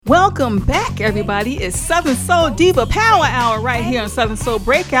Welcome back, everybody. It's Southern Soul Diva Power Hour right here on Southern Soul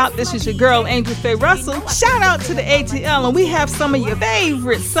Breakout. This is your girl, Angel Faye Russell. Shout out to the ATL, and we have some of your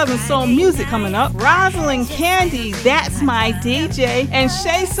favorite Southern Soul music coming up. Rosalyn Candy, That's My DJ, and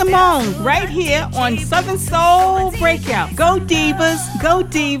Shai Simone right here on Southern Soul Breakout. Go Divas, go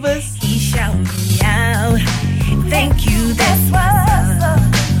Divas. He shouted me out. Thank you, that's what's up.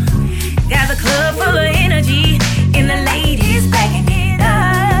 Got the club full of energy, and the ladies backing it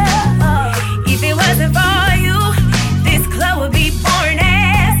up. If it wasn't for you, this club would be boring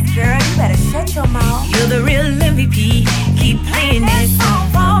ass. Girl, you better shut your mouth. You're the real MVP. Keep playing that song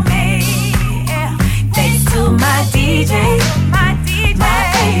for me. Thanks to my DJ, my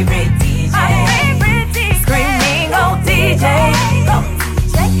favorite DJ, screaming, oh DJ,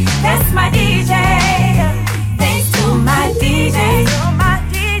 that's my DJ. Thanks to my DJ,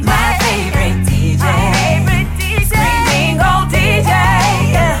 my favorite DJ, screaming, oh DJ.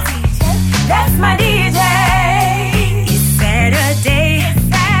 That's my DJ. It's Saturday.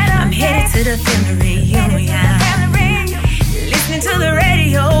 I'm headed to the family reunion. Listening to the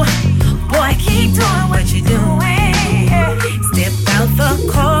radio. Boy, keep doing what you're doing. Step out the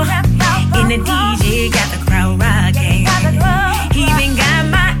car. And the DJ got the crowd rocking. He even got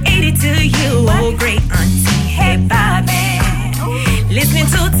my 82-year-old great auntie. Hey, Bobby. Listening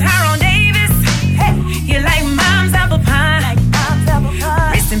to Tyrone Davis. You like mom's apple pie.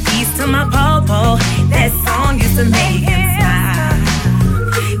 Rest in peace to my pawpaw. That song used to make him smile.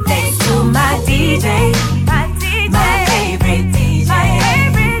 Thanks to my DJ, my favorite DJ,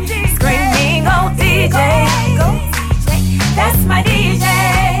 screaming, oh DJ, that's my DJ.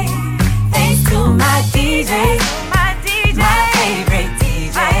 Thanks to my DJ, my favorite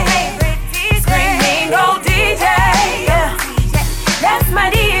DJ, screaming, oh DJ, that's my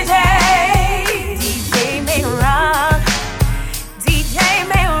DJ. DJ make rock. DJ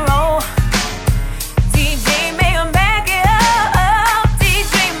make 'em roll, DJ make 'em back it up,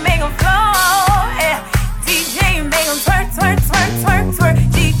 DJ make 'em flow, yeah. DJ make 'em twerk, twerk, twerk, twerk, twerk,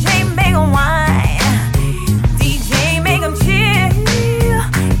 DJ make 'em whine, DJ make 'em chill,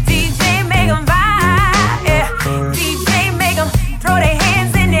 DJ make 'em vibe, yeah. DJ make 'em throw their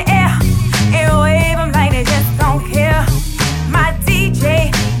hands in the air and wave 'em like they just don't care. My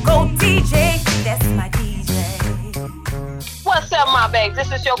DJ, go DJ, that's my DJ. What's up, my baby?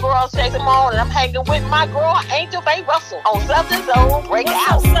 This is your girl, Shai Simone, and I'm hanging with my girl, Angel Faye Russell, on Southern Soul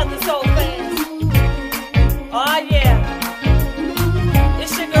Breakout. What's up, Southern Soul fans? Oh, yeah.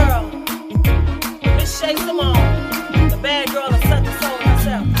 It's your girl, Miss Shai Simone, the bad girl of Southern Soul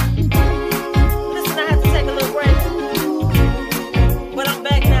herself. Listen, I had to take a little break, but I'm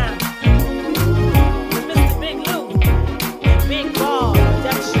back now with Mr. Big Lou and Big Ball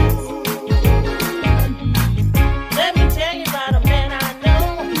Productions. Let me tell you about a man I know.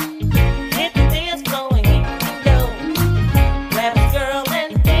 Hit the dance floor and he can go. Grab a girl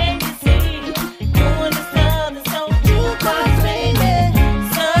and then you see, doing the Southern Soul juke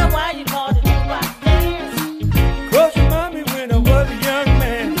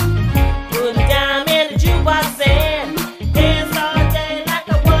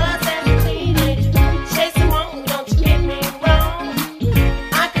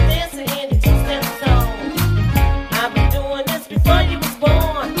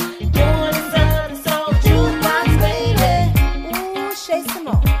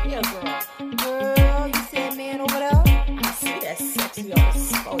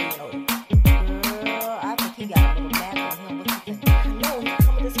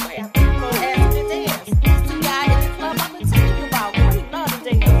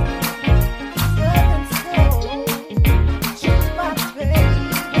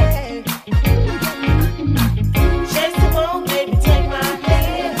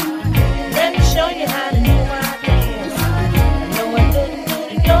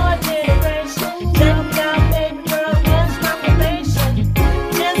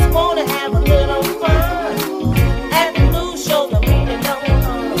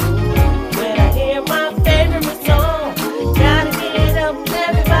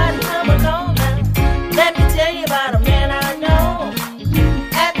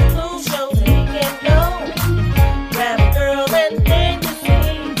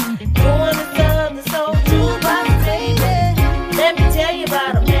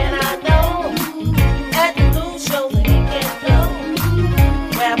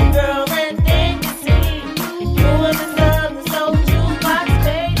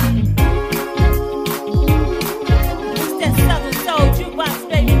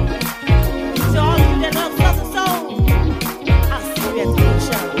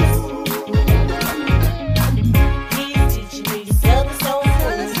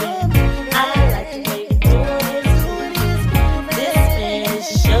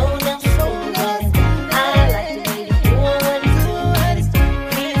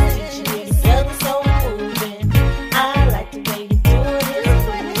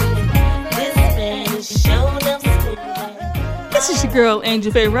your girl,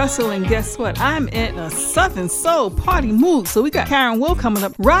 Angel Faye Russell, and guess what? I'm in a Southern Soul party mood. So we got Karen Will coming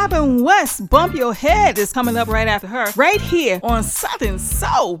up. Robin West, Bump Your Head is coming up right after her. Right here on Southern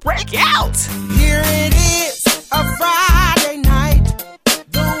Soul Breakout. Here it is, a Friday night.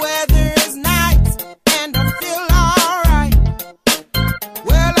 The weather is nice, and I feel alright.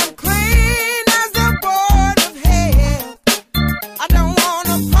 Well, I'm clean as a board of hell. I don't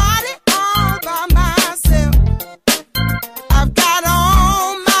wanna party all by myself. I've got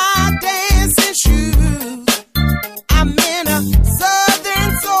on my dancing shoes. I'm in a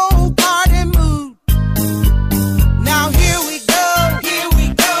Southern Soul party mood. Now here we go, here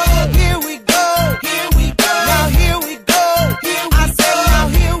we go, here we go, here we go. Now here we go, here we I said now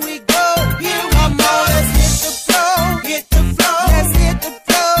here we go, here come on, let's hit the floor, hit the floor, let's hit the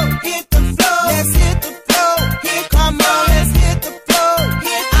floor, hit the floor, let's hit the floor, here come on, let's hit the floor,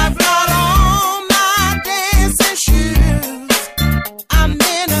 hit. I've got on my dancing shoes. I'm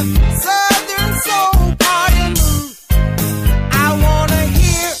in a Southern Soul party mood. I wanna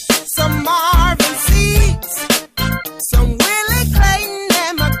hear some Marvin Seeds, some Willie Clayton,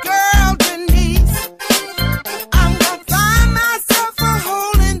 and my girl Denise. I'm gonna find myself a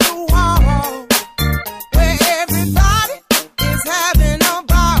hole in the wall where everybody is having a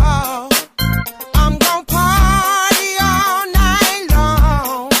ball. I'm gonna party all night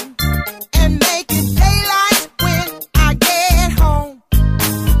long and make it daylight when I get home.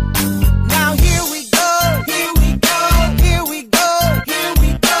 Now here we go, here we go, here we go, here we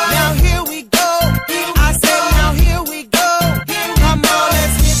go. Now here we go, I said now here we go. Come on,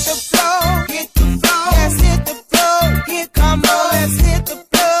 let's hit the floor, hit the floor, let's hit the floor, hit. Come on, let's hit the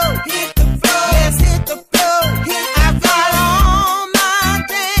floor, hit the floor, let's hit the floor, hit. I've got on my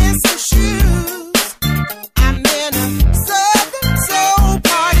dancing shoes. I'm in a Southern Soul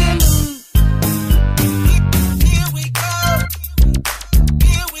party mood. Here we go,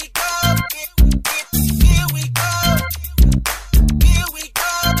 here we go, here we go, here we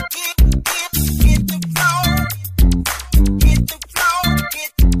go, hit the floor, hit the floor,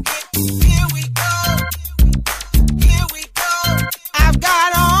 here we go, here we go. I've got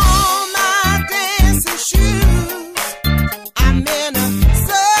on my dancing shoes. I'm in a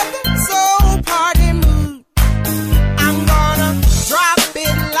Southern Soul party mood. I'm gonna drop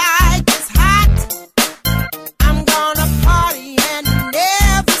it like it's hot. I'm gonna party and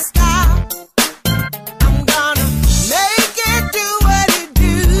never stop. I'm gonna make it do what it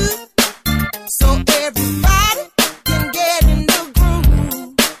do, so everybody can get in the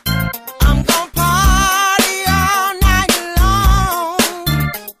groove. I'm gonna party all night long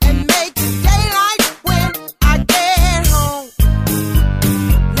and make it daylight when I get home.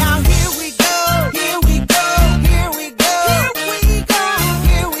 Now here we go, here we go, here we go, here we go,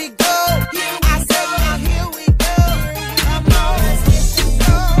 here we go. I said now here we go. Come on, let's hit the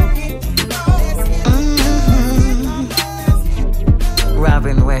floor, hit the floor, let's hit the floor.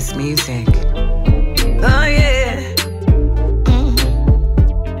 Robin West music. Oh yeah.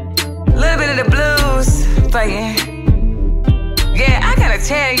 Little bit of the blues for you. Yeah, I gotta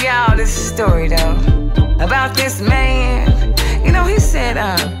tell y'all this story though about this man. You know, he said,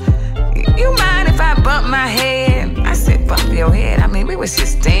 you mind if I bump my head? I said, bump your head. I mean, we was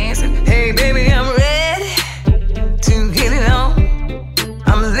just dancing. Hey baby, I'm ready to get it on.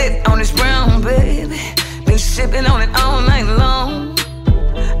 I'm lit on this brown, baby. Been sipping on it all night long.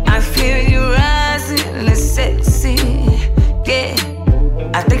 I feel you rising and it's sexy, yeah.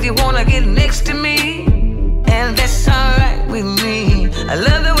 I think you wanna get next to me, and that's alright with me. I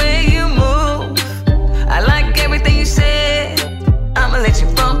love the way you move. I like everything you said. I'ma let you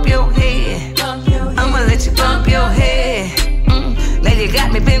bump your head. I'ma let you bump your head. Now you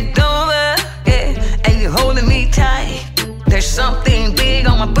got me bent over, yeah, and you holding me tight. There's something big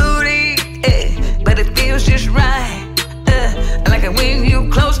on my booty, yeah, but it feels just right. I like it when you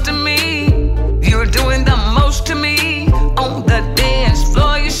close to me. You're doing the most to me on the dance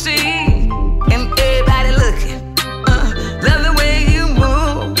floor, you see, and everybody looking. Love the way you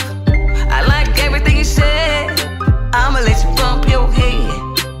move. I like everything you said. I'ma let you bump your head.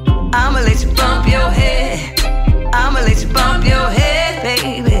 I'ma let you bump your head. I'ma let you bump your head,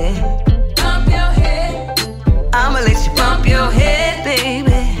 baby. Bump your head. I'ma let you bump your head,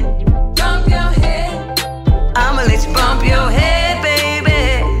 baby. Bump your head.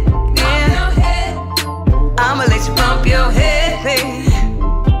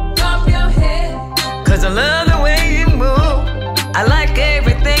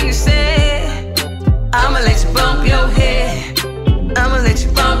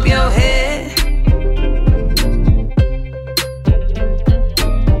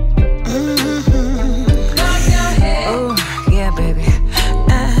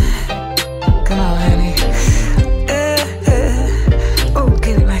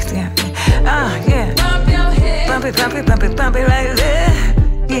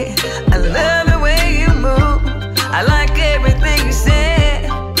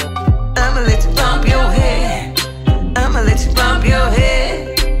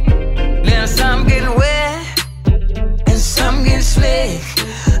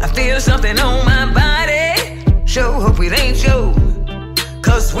 I feel something on my body. Sure hope it ain't you.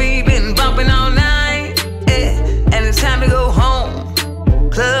 Cause we've been bumping all night, yeah, and it's time to go home.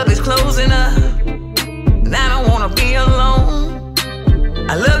 Club is closing up, and I don't wanna be alone.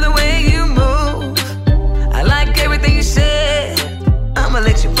 I love the way you move, I like everything you said. I'ma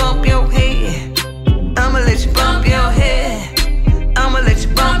let you bump your head, I'ma let you bump your head, I'ma let you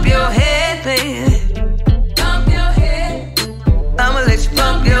bump your head, baby. Bump your head, I'ma let you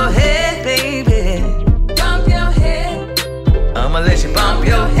bump your head, baby. Bump your head, I'ma let you bump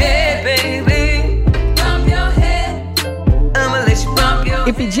your head, baby. Bump your head, I'ma let you bump your head.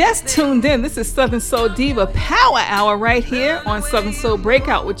 If you just tuned in, this is Southern Soul Diva Power Hour right here on Southern Soul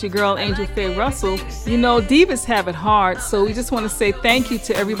Breakout with your girl Angel Faye Russell. You know, divas have it hard, so we just want to say thank you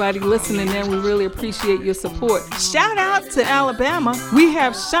to everybody listening in. We really appreciate your support. Shout out to Alabama. We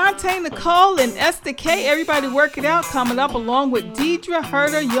have Shantae Nicole and Esther K. Everybody work it out coming up along with Deidre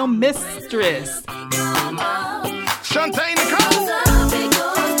Herder, your mistress. Shantae Nicole.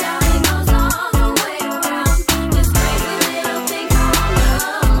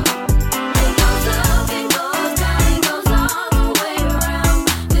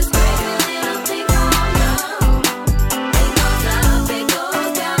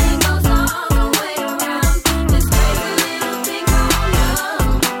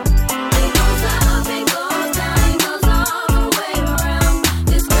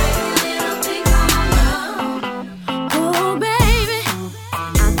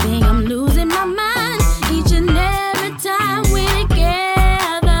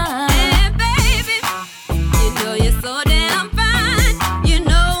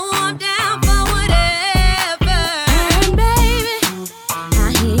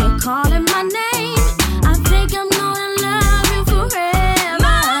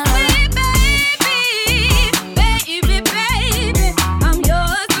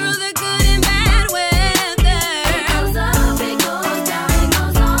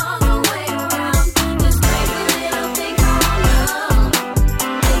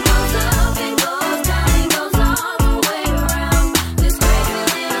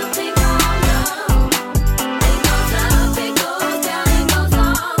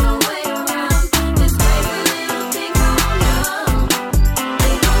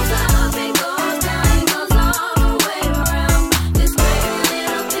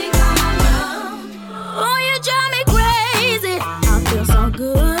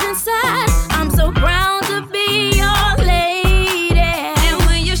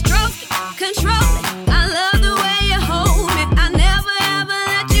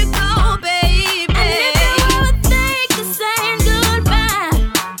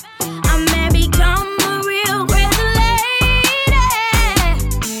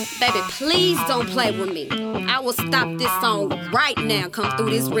 Come through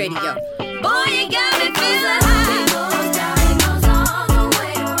this radio. Boy, you got me feeling high.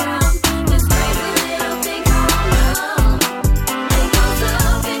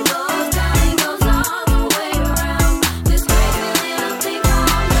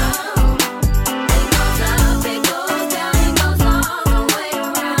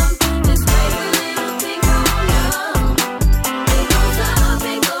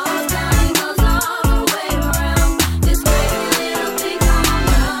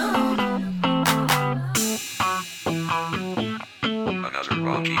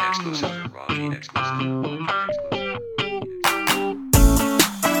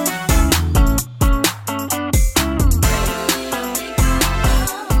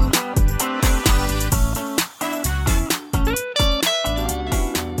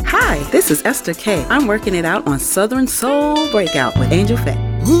 This is Esther K. I'm working it out on Southern Soul Breakout with Angel Faye.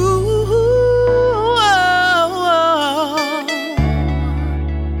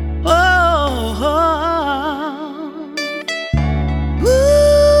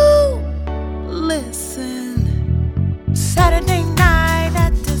 Listen, Saturday night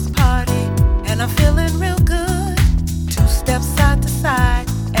at this party, and I'm feeling real good. 2 steps side to side,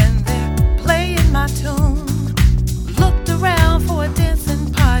 and they're playing my tune. Looked around for a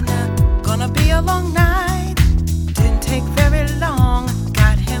dancing partner. Gonna be a long night. Didn't take very long.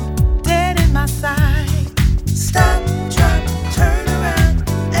 Got him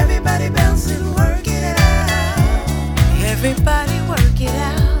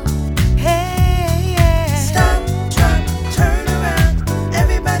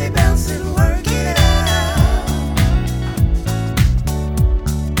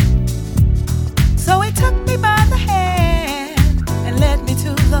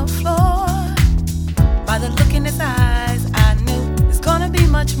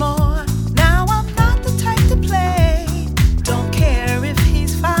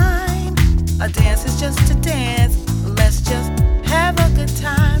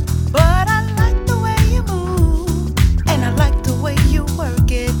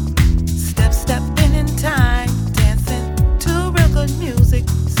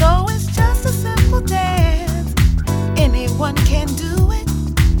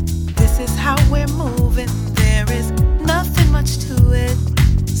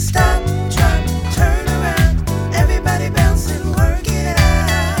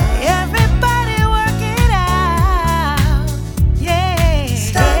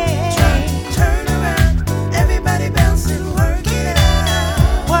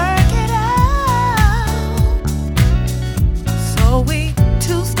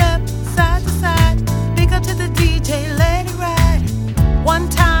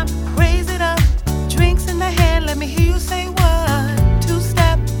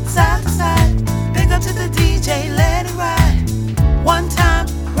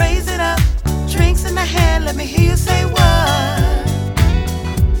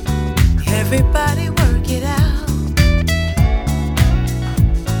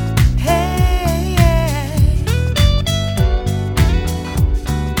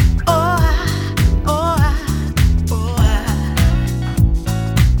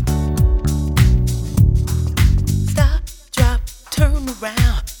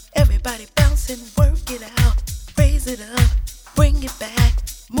back,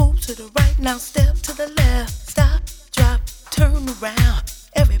 move to the right, now step to the left. Stop, drop, turn around.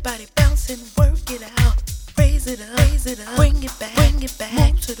 Everybody bounce and work it out. Raise it up, bring it back,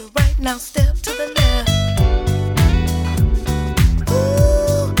 move to the right, now step to the left.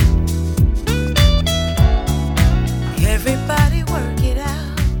 Ooh. Everybody work it out.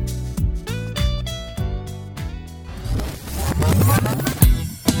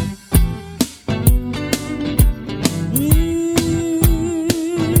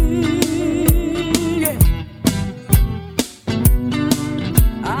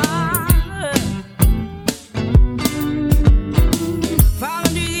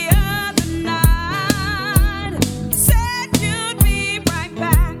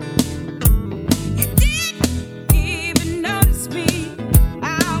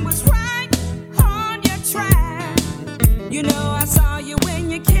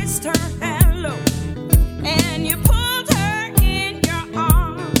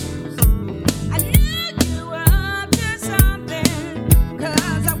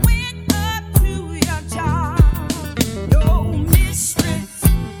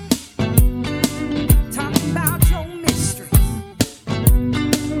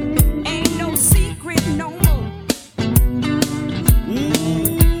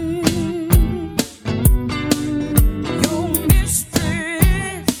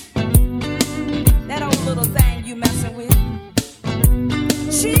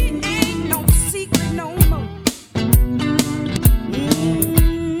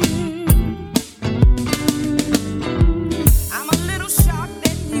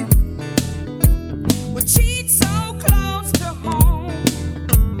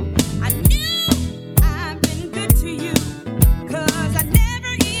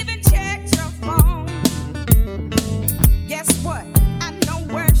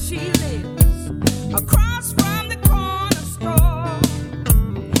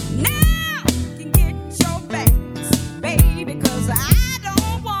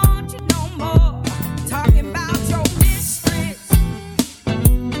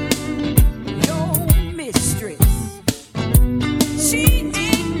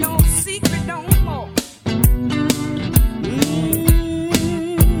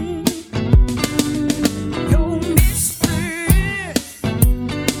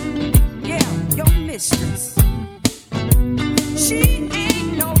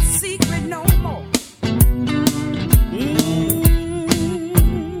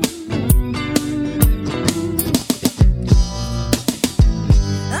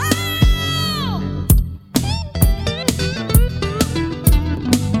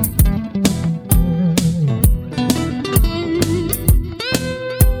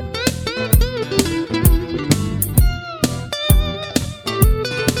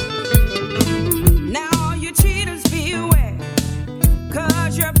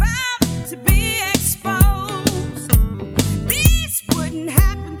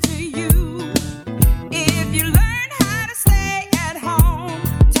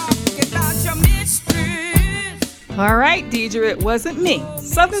 All right, Deidre, it wasn't me.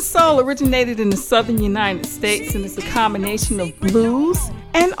 Southern Soul originated in the Southern United States and is a combination of blues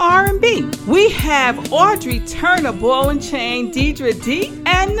and R&B. We have Audrey Turner, Ball and Chain, Deidre D,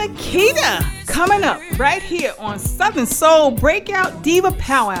 and Nikita coming up right here on Southern Soul Breakout Diva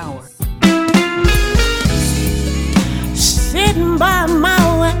Power Hour. Sitting by my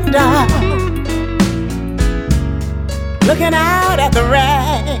window, looking out at the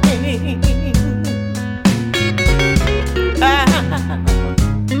rain.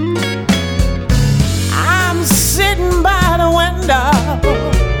 I'm sitting by the window,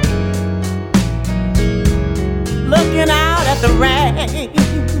 looking out at the rain.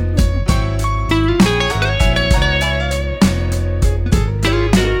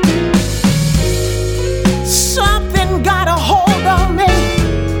 Something got a hold on me,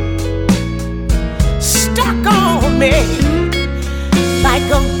 stuck on me like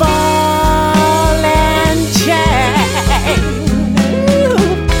a ball and chain.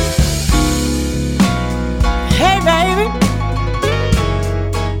 Hey baby,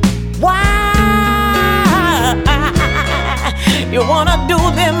 why you wanna do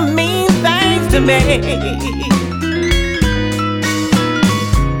them mean things to me?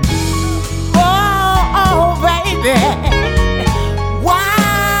 Oh baby, why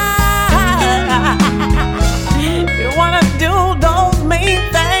you wanna do those mean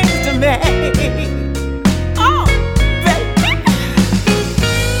things to me? Oh baby,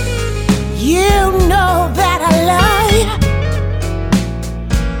 you know that I love you.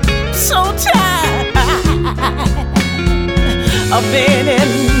 So tired of being in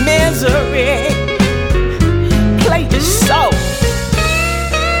misery. Play your soul.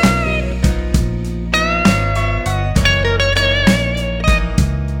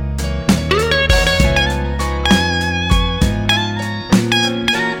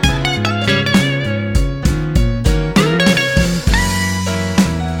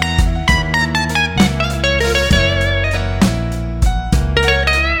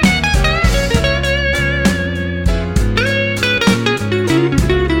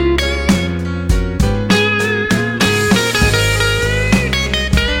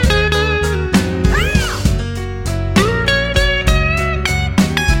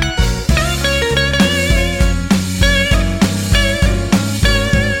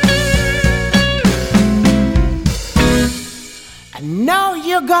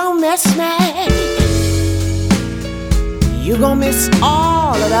 gon' miss me. You gon' miss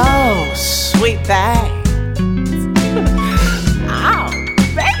all of those sweet things. Oh,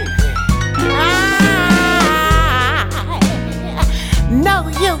 baby. No,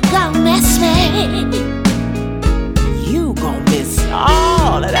 you gon' miss me. You gon' miss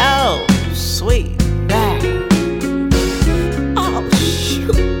all of those sweet things. Oh,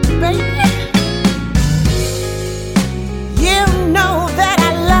 shoot, baby. You know that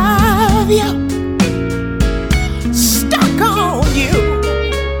I love you. Stuck on you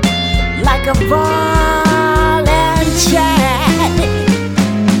like a ball and chain.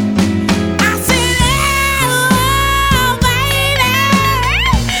 I said, oh, baby,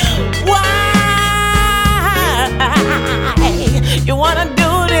 why you wanna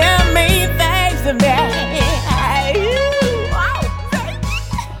do them mean things to me?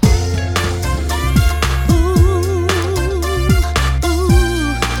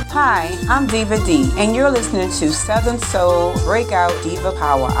 Hi, I'm Diva D, and you're listening to Southern Soul Breakout Diva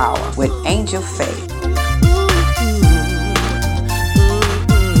Power Hour with Angel Faye.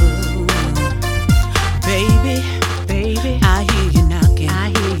 Baby, baby, I hear you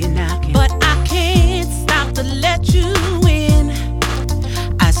knocking, but I can't stop to let you in.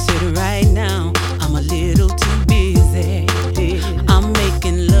 I said right now, I'm a little too busy. I'm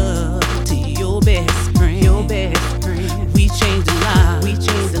making love to your best friend. We changed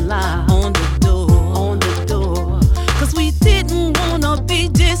the lock on the door, 'cause we didn't wanna be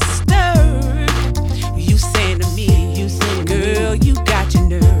disturbed. You saying to me, girl, you got your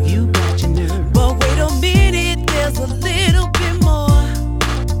nerve. But wait a minute, there's a little bit more.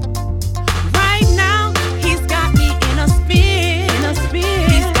 Right now, he's got me in a spin.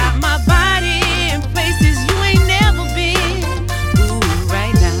 He's got my body in places you ain't never been. Ooh,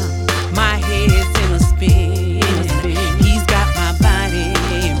 right now, my head's in a spin. He's got my body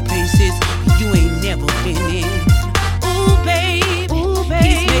in places you ain't never been in. Ooh, babe,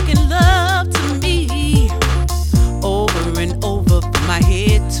 he's making love to me over and over from my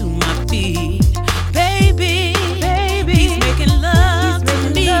head to my feet. Baby, he's making love to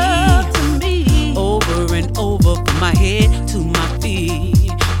me over and over from my head to my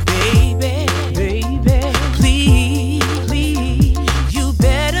feet. Baby, please, you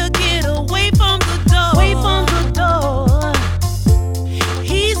better get away from the door.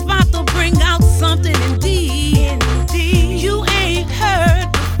 He's about to bring out something indeed you ain't heard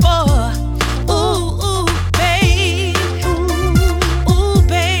before. Ooh, babe. Ooh,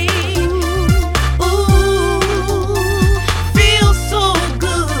 babe. Ooh, feels so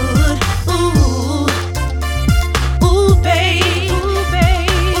good. Ooh, babe.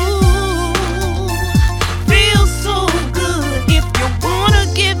 Ooh, feels so good. If you wanna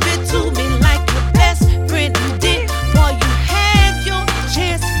give it to me like your best friend did, boy, you had your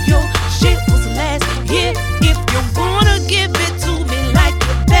chance. Your shit was last year. If you wanna give it to me like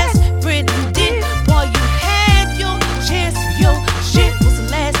your best friend did, boy, you had your chance. Your shit was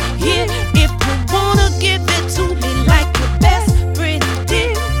last year. If you wanna give it to me like your best friend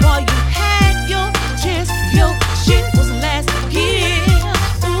did, boy, you had your chance. Your shit was last year.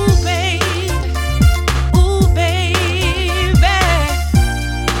 Ooh, babe. Ooh, baby.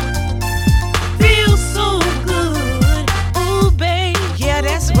 Feels so good. Ooh, babe. Yeah,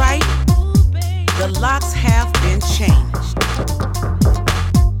 that's right. The locks have been changed.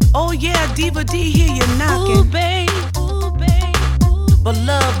 Oh yeah, Diva D, hear you knocking. Ooh, babe. But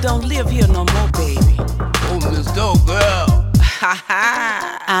love don't live here no more, baby. Oh, Miss Dope Girl.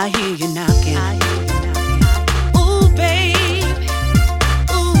 I hear you knocking. Ooh, babe.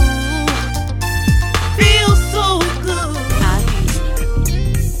 Ooh, feels so good. I hear you.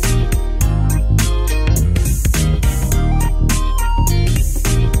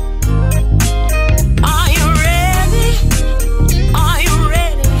 Are you ready? Are you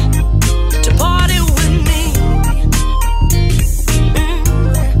ready to party with me?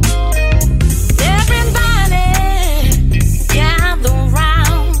 Everybody gather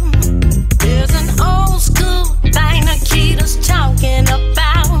round. There's a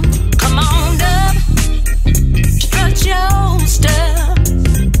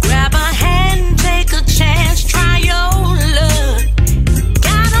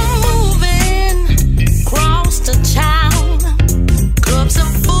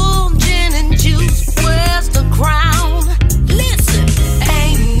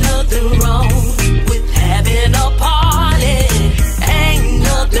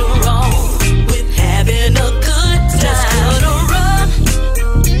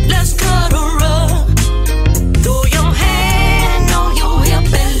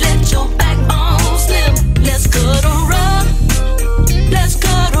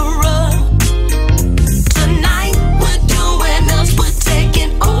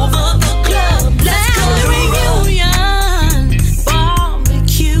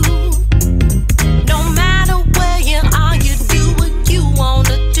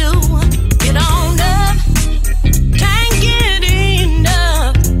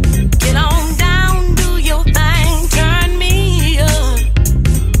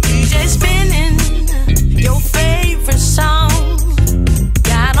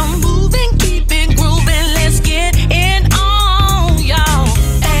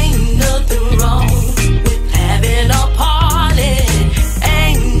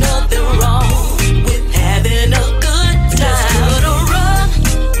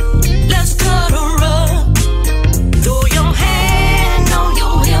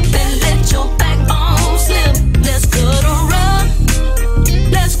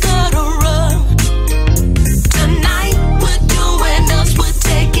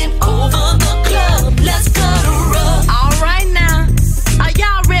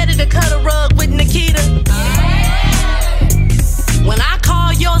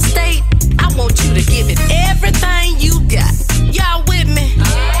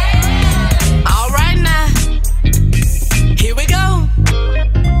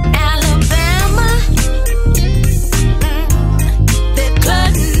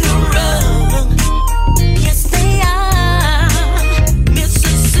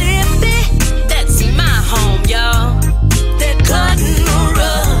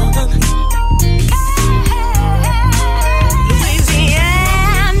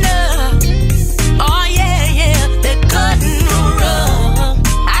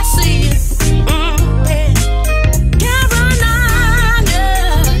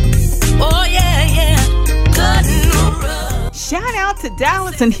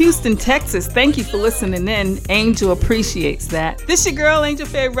That's in Houston, Texas. Thank you for listening in. Angel appreciates that. This your girl, Angel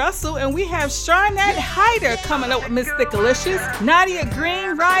Faye Russell, and we have Sharnette Hyder coming up with Miss Thickalicious. Nadia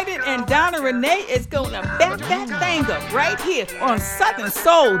Green riding, and Donna Renee is going to back that thing up right here on Southern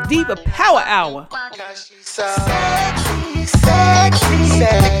Soul Diva Power Hour. Sexy, sexy,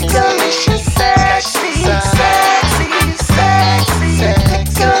 sexy, delicious, sexy, sexy, sexy,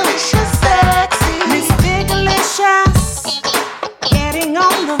 sexy, delicious, sexy. Miss Thickalicious, getting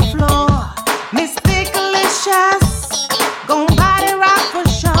on the floor. Miss Thickalicious, gon' body rock for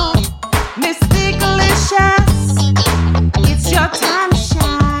sure. Miss Thickalicious, it's your time to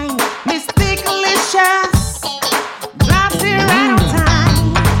shine. Miss Thickalicious, drops it right on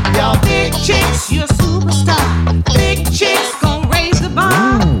time. Y'all big chicks, you're a superstar. Big chicks gon' raise the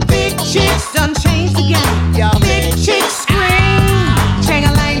bar. Big chicks done changed the game. Y'all big chicks scream.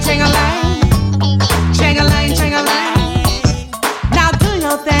 Chang-a-lang, chang-a-lang. Chang-a-lang, chang-a-lang. Now do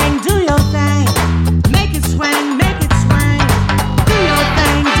your thing, do your thing. Make it swing, make it swing. Do your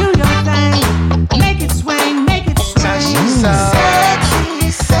thing, do your thing. Make it swing, make it swing.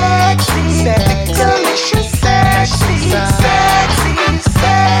 Sexy, sexy, sexy, delicious, sexy, sexy,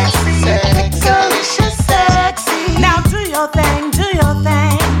 sexy, sexy, delicious, sexy. Now do your thing, do your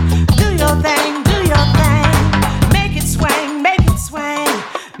thing. Do your thing, do your thing. Make it swing, make it swing.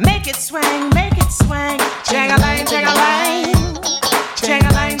 Make it swing, make it swing. Chang-a-lang, chang-a-lang.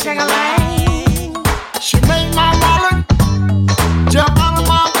 Chang-a-lang, chang-a-lang. She made my wallet jump out of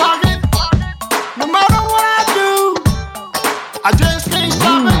my pocket. No matter what I do, I just can't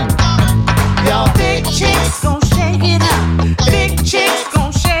stop it. Y'all big chicks Gon' shake it up. Big chicks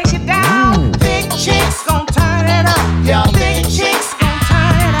gon' shake it down. Big chicks gon' turn it up. Y'all Big chicks gon'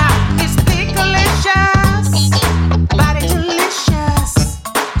 turn it up. It's Thickalicious, body delicious,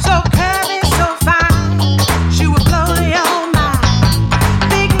 so curvy, so fine. She would blow your mind.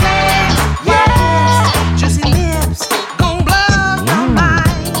 Big legs, yes, juicy lips, gon' blow your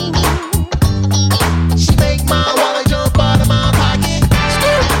mind. She make my wallet jump out of my pocket.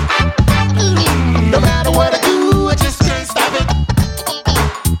 No matter what I do, I just can't stop it.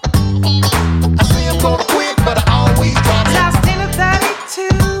 I say I'm gonna quit, but I always drop it. Size 10 to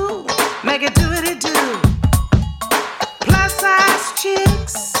 32, make it do what it do. Plus size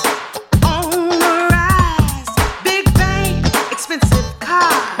chicks on the rise. Big bank, expensive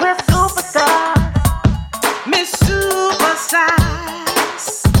car. We're superstars. Miss Super Size.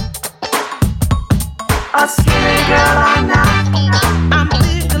 A skinny girl or not, I'm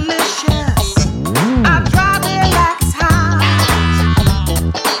Thickalicious. I drive it like it's hot.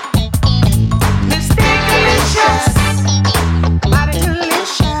 Miss Thickalicious, body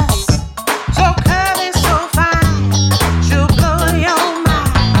delicious, so curvy, so fine. She'll blow your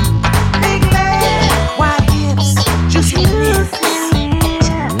mind. Big legs, wide hips, juicy lips,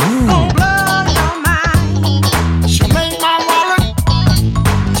 gon' blow your mind. She made my wallet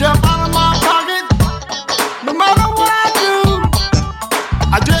jump out of my pocket. No matter what I do,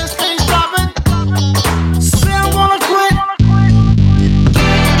 I just can't stop it. Say I wanna quit.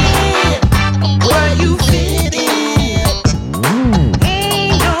 Get in where you fit in.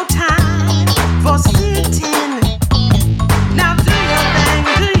 Ain't no time for sitting. Now do your thing,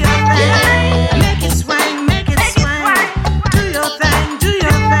 do your thing. Make it swing, make it swing. Do your thing, do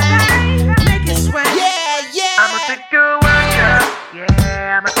your thing. Make it swing. Yeah. I'm a thick girl watcher.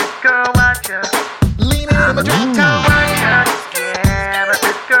 Yeah, I'm a thick girl watcher. Leaning in my drop top. Yeah, I'm a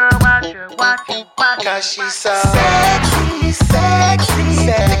thick girl watcher. Watcher, watcher. Cause she's so sexy, sexy,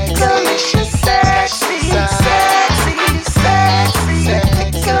 sexy, delicious, sexy, sexy, sexy,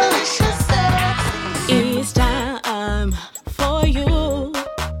 sexy, delicious, sexy. It's time for you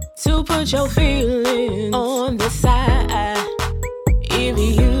to put your feelings on the side. If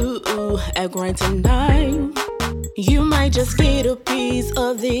you act right tonight, you might just get a piece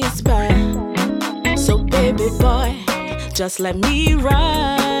of this pie. So baby boy, just let me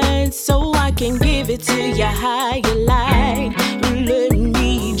ride, so I can give it to you how you like. Let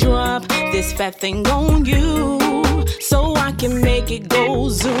me drop this fat thing on you, so I can make it go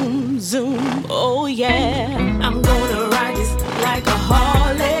zoom, zoom. Oh yeah, I'm gonna ride this like a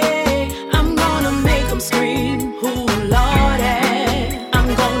Harley. I'm gonna make them scream, ooh lordy.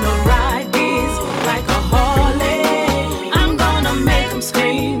 I'm gonna ride this like a Harley. I'm gonna make them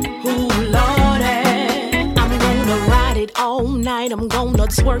scream, ooh lordy. I'm gonna ride it all night. I'm gonna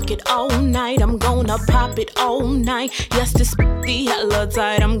twerk it all night. I'm gonna pop it all night. Yes, this be hella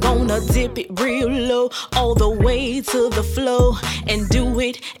tight. I'm gonna dip it real low, all the way to the floor, and do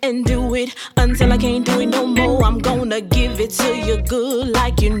it until I can't do it no more. I'm gonna give it to you good,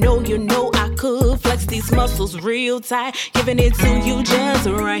 like you know I could. Flex these muscles real tight, giving it to you just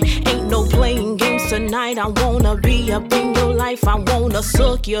right. Ain't no playing games tonight. I wanna be up in your life. I wanna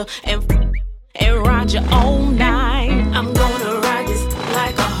suck you and ride you all night. I'm gonna ride this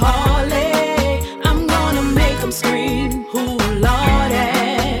like a Harley. I'm gonna make them scream, ooh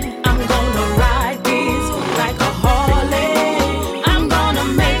Lordy. I'm gonna ride this like a Harley. I'm gonna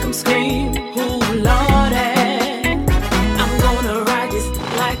make them scream, ooh Lordy. I'm gonna ride this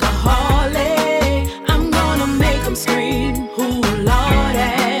like a Harley. I'm gonna make them scream, ooh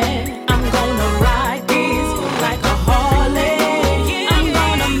Lordy. I'm gonna ride this like a Harley. I'm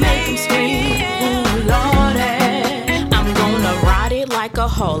gonna make them scream, ooh Lordy. I'm gonna ride it like a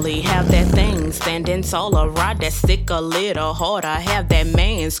Harley. Have that thing standing taller. Ride that stick a little harder. Have that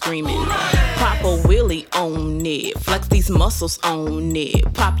man screaming. Pop a wheelie on it. Flex these muscles on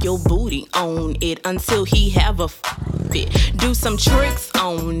it. Pop your booty on it until he have a fit. Do some tricks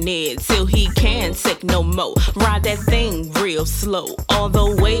on it till he can't take no more. Ride that thing real slow, all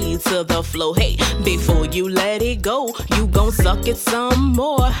the way to the floor. Hey, before you let it go, you gon' suck it some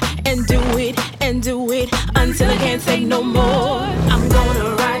more. And do it until I can't take no more. I'm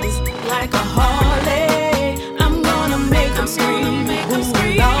gonna ride this like a Harley. I'm gonna make them scream, ooh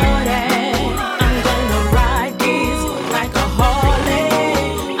Lordy. I'm gonna ride this like a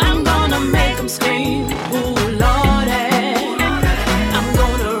Harley. I'm gonna make them scream, ooh Lordy. I'm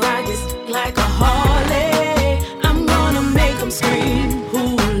gonna ride this like a Harley. I'm gonna make them scream,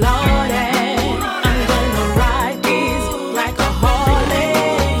 ooh Lordy. I'm gonna ride this like a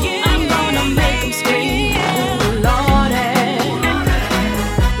Harley. I'm gonna make them scream, ooh Lordy.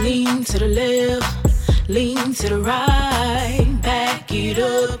 Lean to the left, lean to the right, back it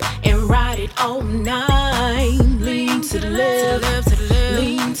up and ride it all night. Lean to the left,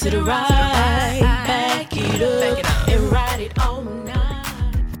 lean to the right, back it up and ride it all night.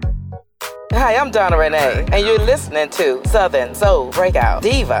 Hi, I'm Donna Renee, and you're listening to Southern Soul Breakout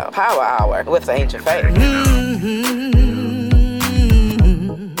Diva Power Hour with Angel Faye.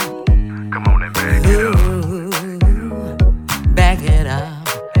 Come on and back it up. Back it up.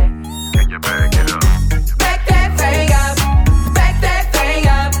 Can you back it up? Back that thing up. Back that thing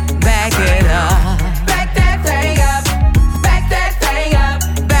up. Back it up. Back that thing up. Back that thing up.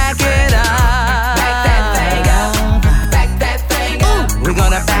 Back it up. Back that thing up. Back that thing up. We're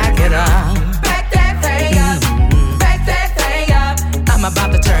gonna back it up. Back that thing up. Back that thing up. I'm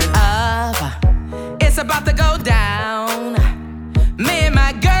about to turn up. It's about to go down. Me and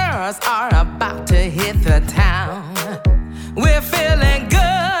my girls are about to hit the town. We're feeling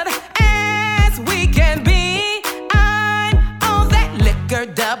good as we can be. I'm on that liquor,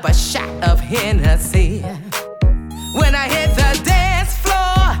 double shot of Hennessy. When I hit the dance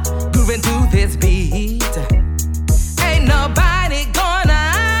floor, grooving to this beat, ain't nobody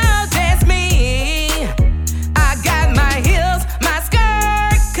gonna outdance me. I got my heels, my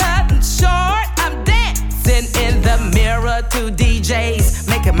skirt cut short. I'm dancing in the mirror to DJs,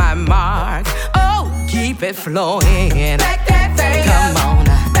 making my mark. Oh, keep it flowing. Back that thing up. Come on.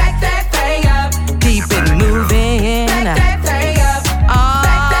 Back that thing up. Keep it moving. Back that thing up.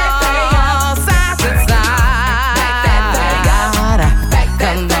 Back that thing up. Side to side. Back that thing up. Back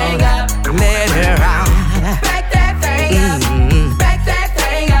that thing up. Let it ride. Back that thing up. Back that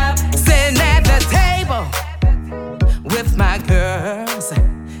thing up. Sitting at the table with my girls,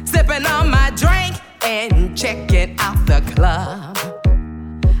 sipping on my drink and checking out the club.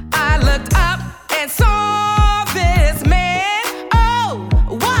 I looked up and saw this man. Oh,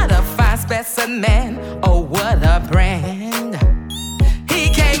 what a fine specimen. Oh, what a brand. He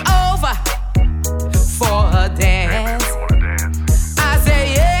came over for a dance. I said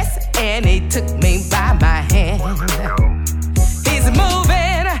yes, and he took me by my hand. He's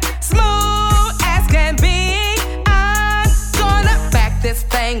moving smooth as can be. I'm gonna back this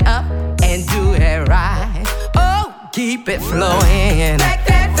thing up and do it right. Oh, keep it flowing. Back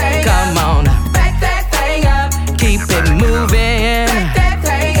that thing Come up. On. Back that thing up. Keep it moving. Back that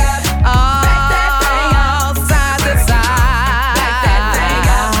thing up. Oh, back that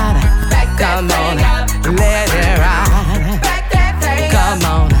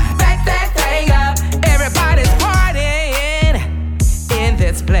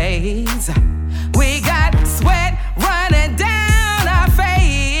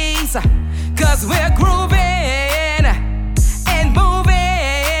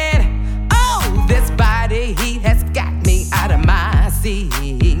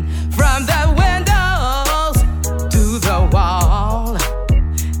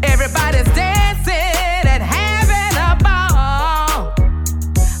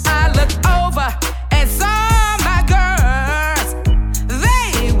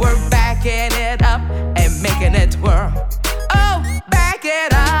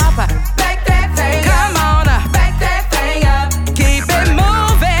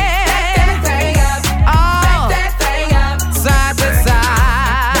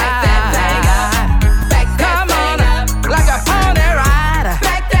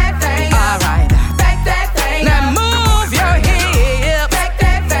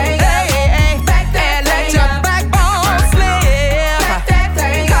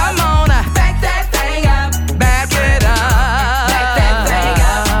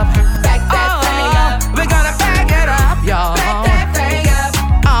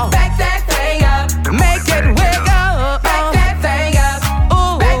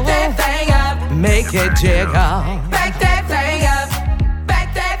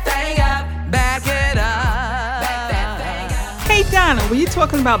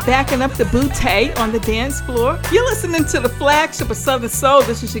talking about backing up the bootay on the dance floor. You're listening to the flagship of Southern Soul.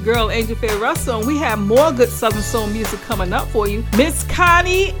 This is your girl, Angel Faye Russell, and we have more good Southern Soul music coming up for you. Miss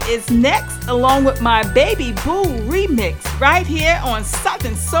Connie is next, along with my Baby Boo remix, right here on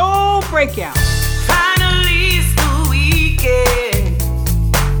Southern Soul Breakout. Finally, it's the weekend,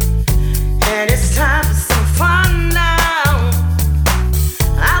 and it's time for some fun now.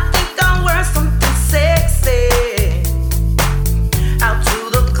 I think I'll wear something sexy out to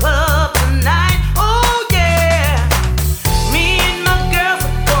the club tonight. Oh yeah, me and my girls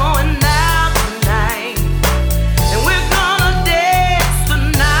are going out tonight, and we're gonna dance the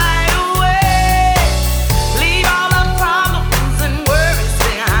night away. Leave all our problems and worries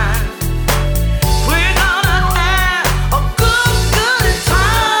behind. We're gonna have a good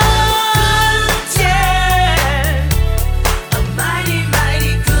time, yeah. A mighty,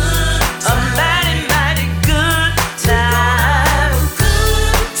 mighty good time. A mighty, mighty good time.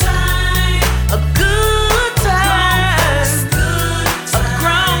 A good time. A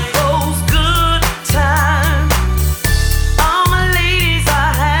grown folks good time. All my ladies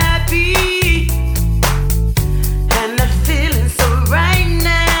are happy, and they're feeling so right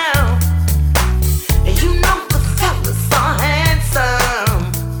now. And you know the fellas are handsome.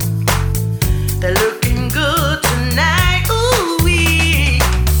 They're looking good tonight. Ooh-wee.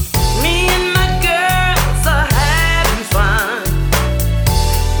 Me and my girls are having fun.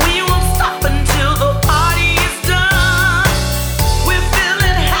 We won't stop until the party is done. We're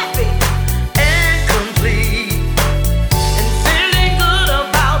feeling happy and complete, and feeling good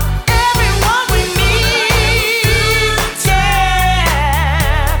about everyone we meet.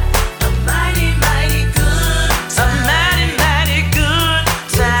 Yeah, a mighty, mighty good time. A mighty, mighty good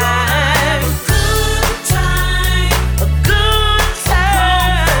time. A good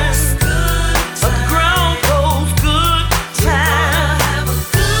time. A grown folks good time. A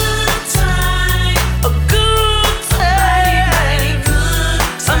good time. A good time.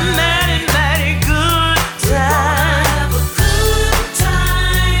 A mighty, mighty good time. A good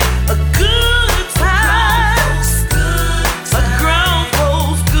time. A good time. A grown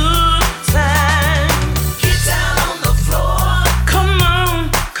folks good time. Get down on the floor. Come on,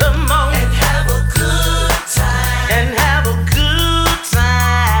 come on. And have a good time. And have a good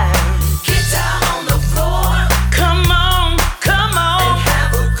time. Get down on the floor. Come on, come on. And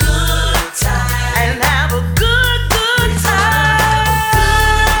have a good time. And have a good time.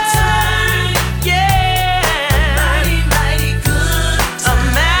 Yeah. A mighty, mighty good time. A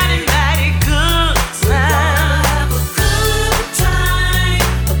mighty, mighty good time. Have a good time.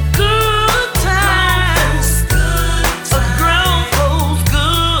 A good time. A grown folks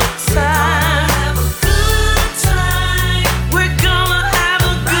good time. Have a good time. We're gonna have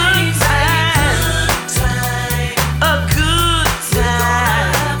a good time. A good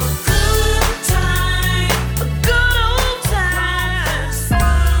time. A good time. A good old time.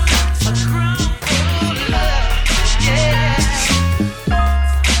 A grown folks love. Yeah.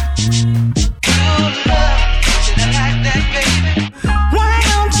 Good love. Did I like that, baby? Why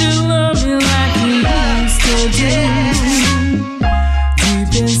don't you love me like you used to do?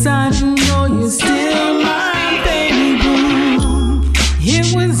 Deep inside you know you're still my baby boo. It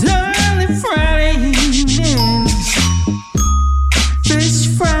was early Friday evening, fish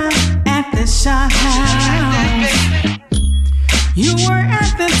fry at the shop house. You were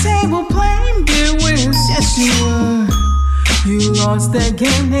at the table playing beer whist, yes you were. You lost that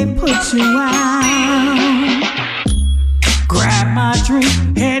game, they put you out. Grab my drink,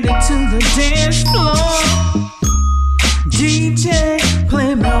 headed to the dance floor. DJ,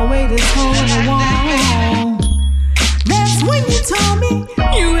 play my way this whole wall. That's when you told me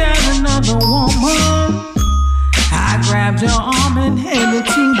you had another woman. I grabbed your arm and headed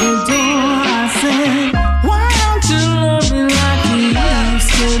to the door. I said, why don't you love me like you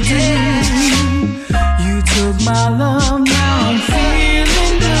used to do? You took my love, now I'm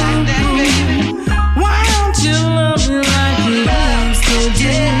feeling blue. Why don't you love me like you used to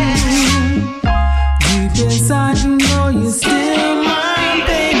do? Deep inside you know you're still my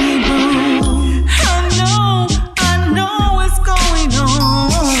baby boo. I know what's going on.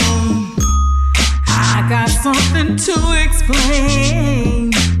 I got something to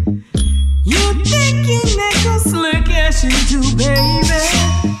explain. You think you nigga slick as you do, baby,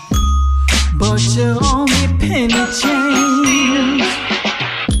 but you're only penny change.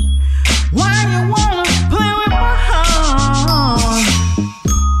 Why you wanna play with my heart?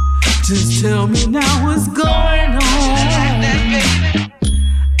 Just tell me now what's going on.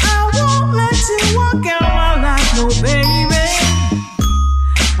 I won't let you walk out my life, no baby.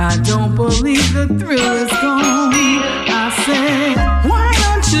 I don't believe the thrill is gone. I said, why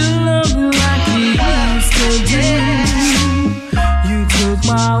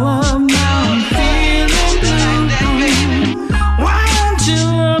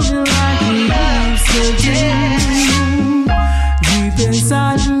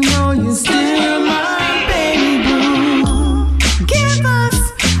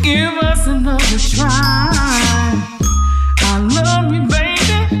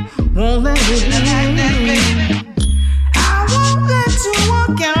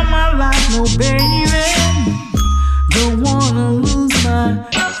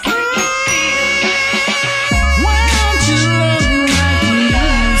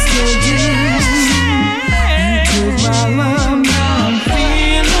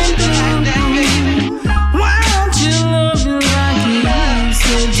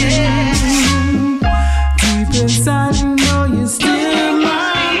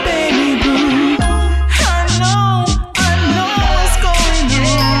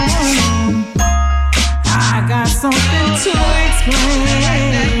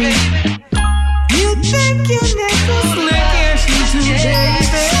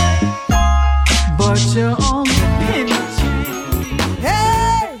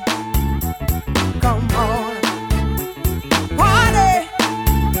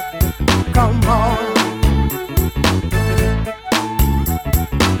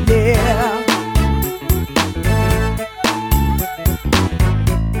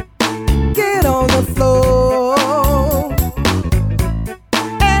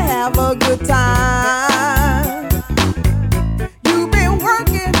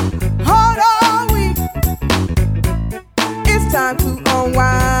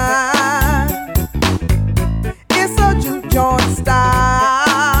unwind. It's a juke joint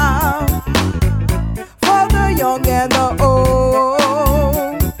style for the young and the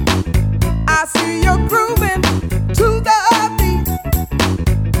old. I see you grooving to the beat.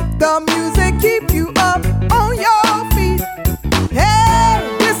 The music keep you up on your feet. Hey,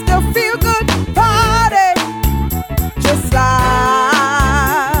 it's the feel good party. Just like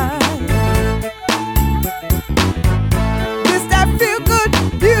it's that feel good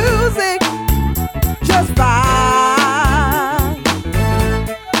music. Just fine.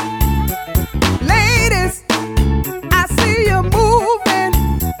 Ladies, I see you moving.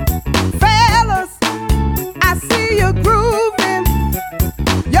 Fellas, I see you grooving.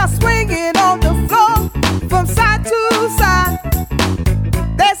 You're swinging on the floor from side to side.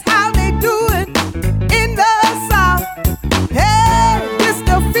 That's how they do it in the South. Hey, it's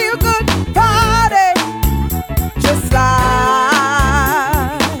the feel good party. Just like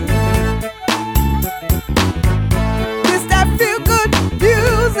it's that feel good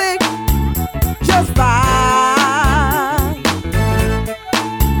music. Just fine.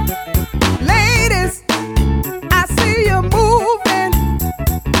 Ladies, I see you moving.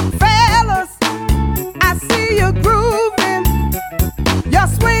 Fellas, I see you grooving. You're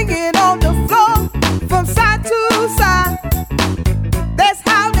swinging on the floor from side to side. That's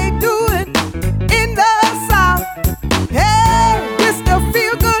how they do it in the South. Hey, it's the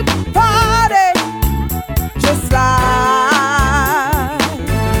feel good party. Just like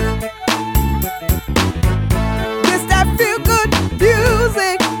it's that feel good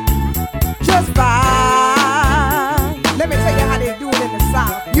music. Just fine. Let me tell you how they do it in the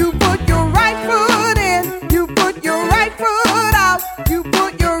South. You put your right foot in, you put your right foot out, you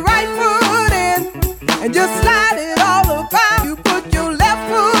put your right foot in, and just slide it all about. You put your left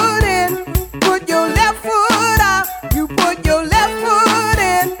foot in, put your left foot out, you put your left foot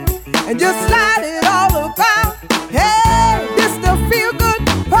in, and just slide it all about. Hey, this the feel good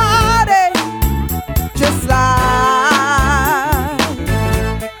party. Just like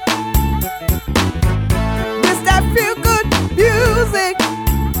this that feel good music.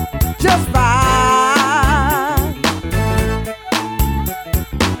 Just fine.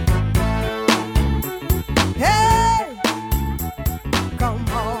 Hey, come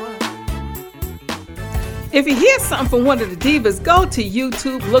on. If you hear something from one of the divas, go to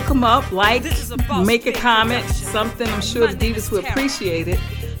YouTube, look them up, like, make a comment, something I'm sure the divas will appreciate it.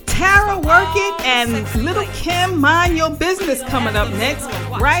 Tara Work It and Little Kim Mind Your Business coming up next,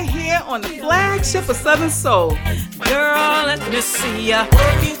 right here on the flagship of Southern Soul. Girl, let me see ya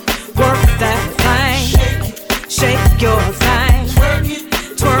work that thing. Shake your thing.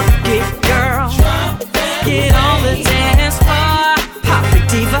 Twerk it, girl. Get on the dance floor. Pop it,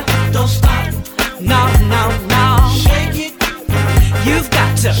 diva. Don't stop. No, no, no. Shake it. You've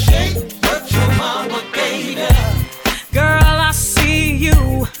got to shake what your mama gave you. Girl, I see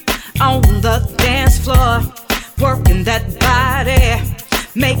you on the dance floor, working that body,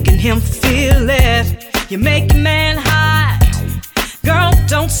 making him feel it. You make a man hot. Girl,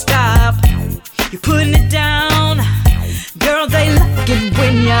 don't stop. You're putting it down. Girl, they like it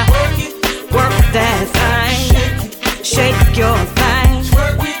when you work that thing. Shake your thing.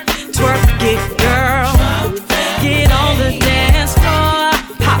 Twerk it, girl. Get on the dance floor.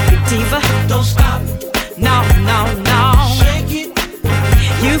 Pop it, diva. Don't stop. No, no, no.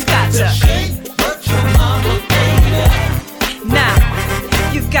 You've got to shake what your mama gave you. Now,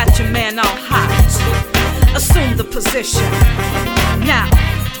 you've got your man all hot. Assume the position. Now,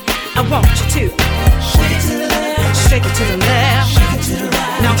 I want you to shake it to the left, shake it to the left, shake it to the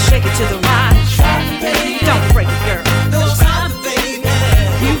right. Now shake it to the right. Don't break it, girl. No time, baby.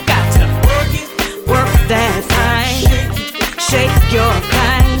 You got to work that thing. Shake your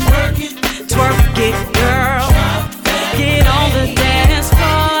thing. Twerk it, girl. Get on the dance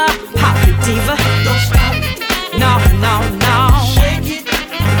floor. Pop it, diva. Don't stop. No, no, no.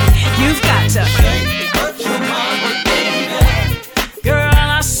 You've got to. Girl,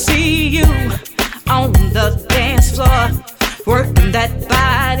 I see you on the dance floor, working that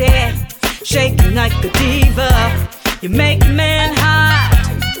body, shaking like a diva. You make a man hot.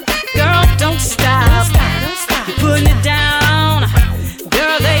 Girl, don't stop. You're putting it down.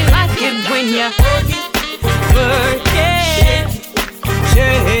 Girl, they like it when you work it,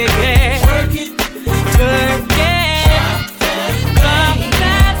 shake it, twerk it, drop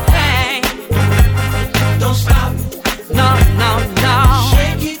that thing. Don't stop. No, no, no.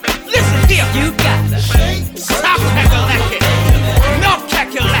 Listen here. You got to South Kakalaki, North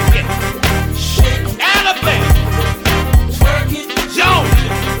Kakalaki, Alabama, Georgia,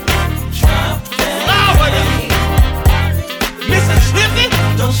 Florida, Mississippi,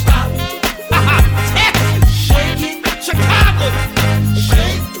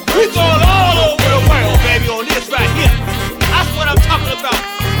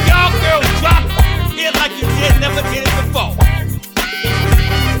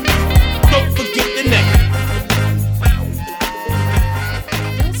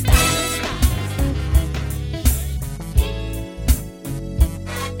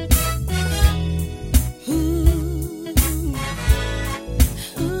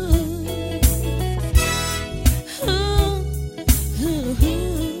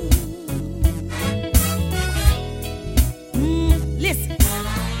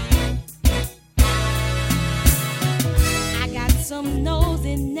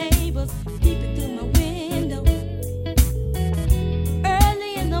 nosy neighbors peeping through my window.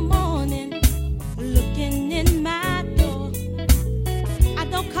 Early in the morning, looking in my door. I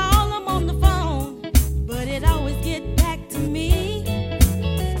don't call them on the phone, but it always get back to me.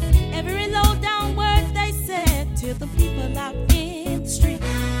 Every low down word they said to the people out in the street.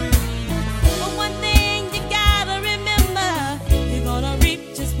 But one thing you gotta remember, you're gonna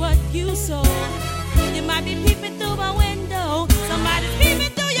reap just what you sow. You might be peeping through my window, somebody's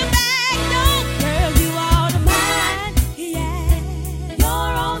peeping through your back door. Girl, you ought to mind, yeah,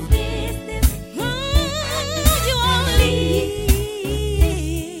 your own business. You ought to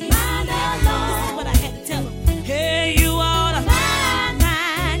leave mine alone. This is what I had to tell them. Hey, you ought to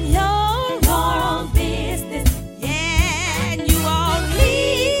mind your own business. Yeah, and you ought to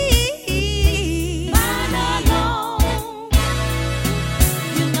leave mine alone.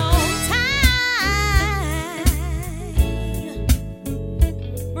 You know, time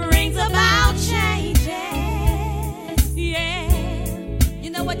brings about changes. Yeah, you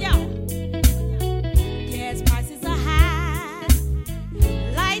know what, y'all? Gas prices are high,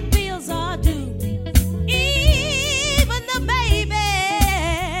 light bills are due. Even the baby,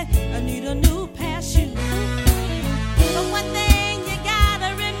 I need a new pair of shoes. But one thing you gotta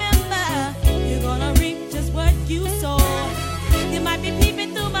remember, you're gonna reap just what you sow. You might be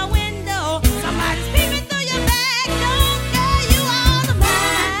peeping through my window, somebody's peeping through your back door. Girl, you ought to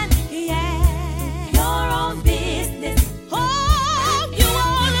mind, yeah, your own business. Oh, you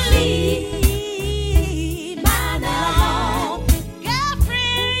ought to leave mine alone.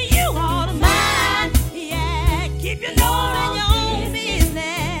 Girlfriend, you ought to mind, yeah, keep your nose in your own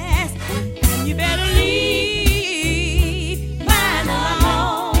business. And you better leave mine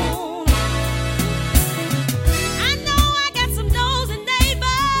alone. I know I got some nosy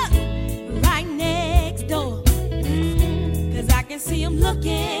neighbors right next door. 'Cause I can see them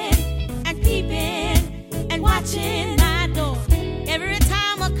looking and peeping and watching my door. Every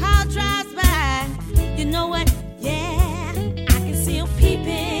time a car drives by, you know what? Yeah, I can see them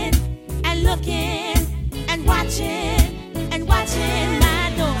peeping and looking and watching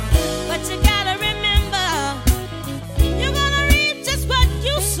my door. But you gotta remember, you're gonna reap just what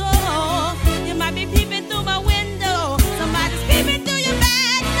you sow. You might be peeping through my window, somebody's peeping through your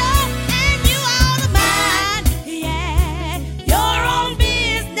back door, and you ought to mind, yeah, your own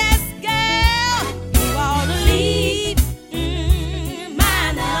business, girl. You ought to leave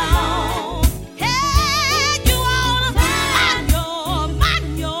mine alone. Hey, you ought to mind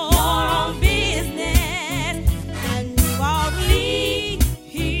your own business, and you ought to leave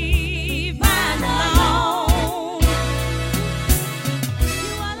mine alone.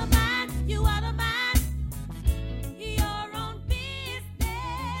 You ought to mind your own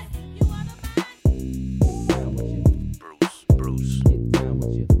business. You ought to Bruce. Get down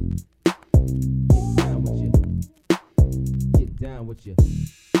with you.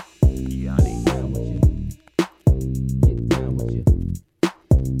 Yanni. Get down with you. Get down with you.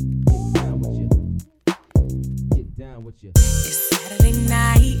 Get down with you. It's Saturday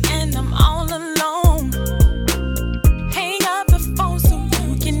night and I'm all alone. Hang up the phone so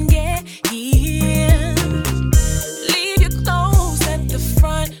you can get here. Leave your clothes at the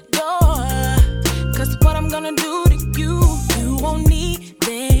front door. 'Cause what I'm gonna do to you, you won't need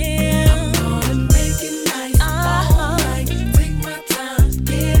them. I'm gonna make it nice all night. Take my time,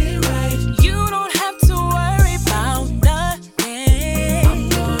 get it right. You don't have to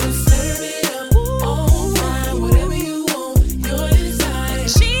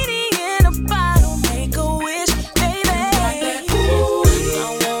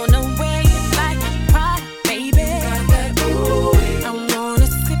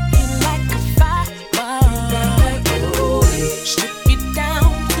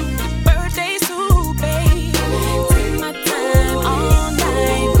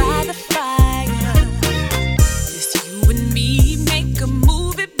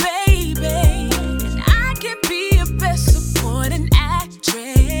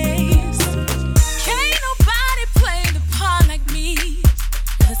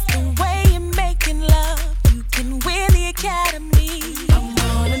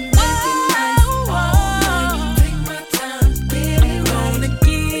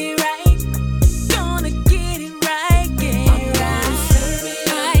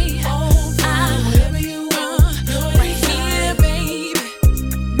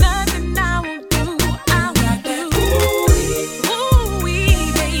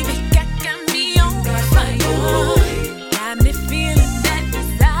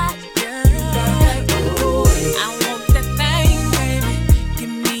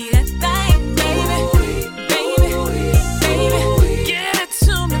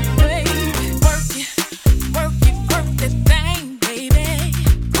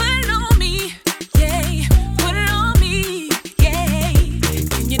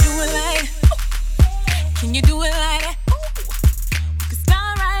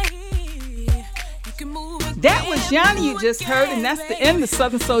Yanni you just heard, and that's the end of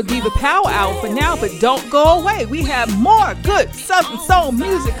Southern Soul Diva Power Hour for now, but don't go away. We have more good Southern Soul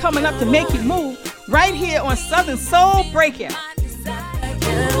music coming up to make you move right here on Southern Soul Breakout.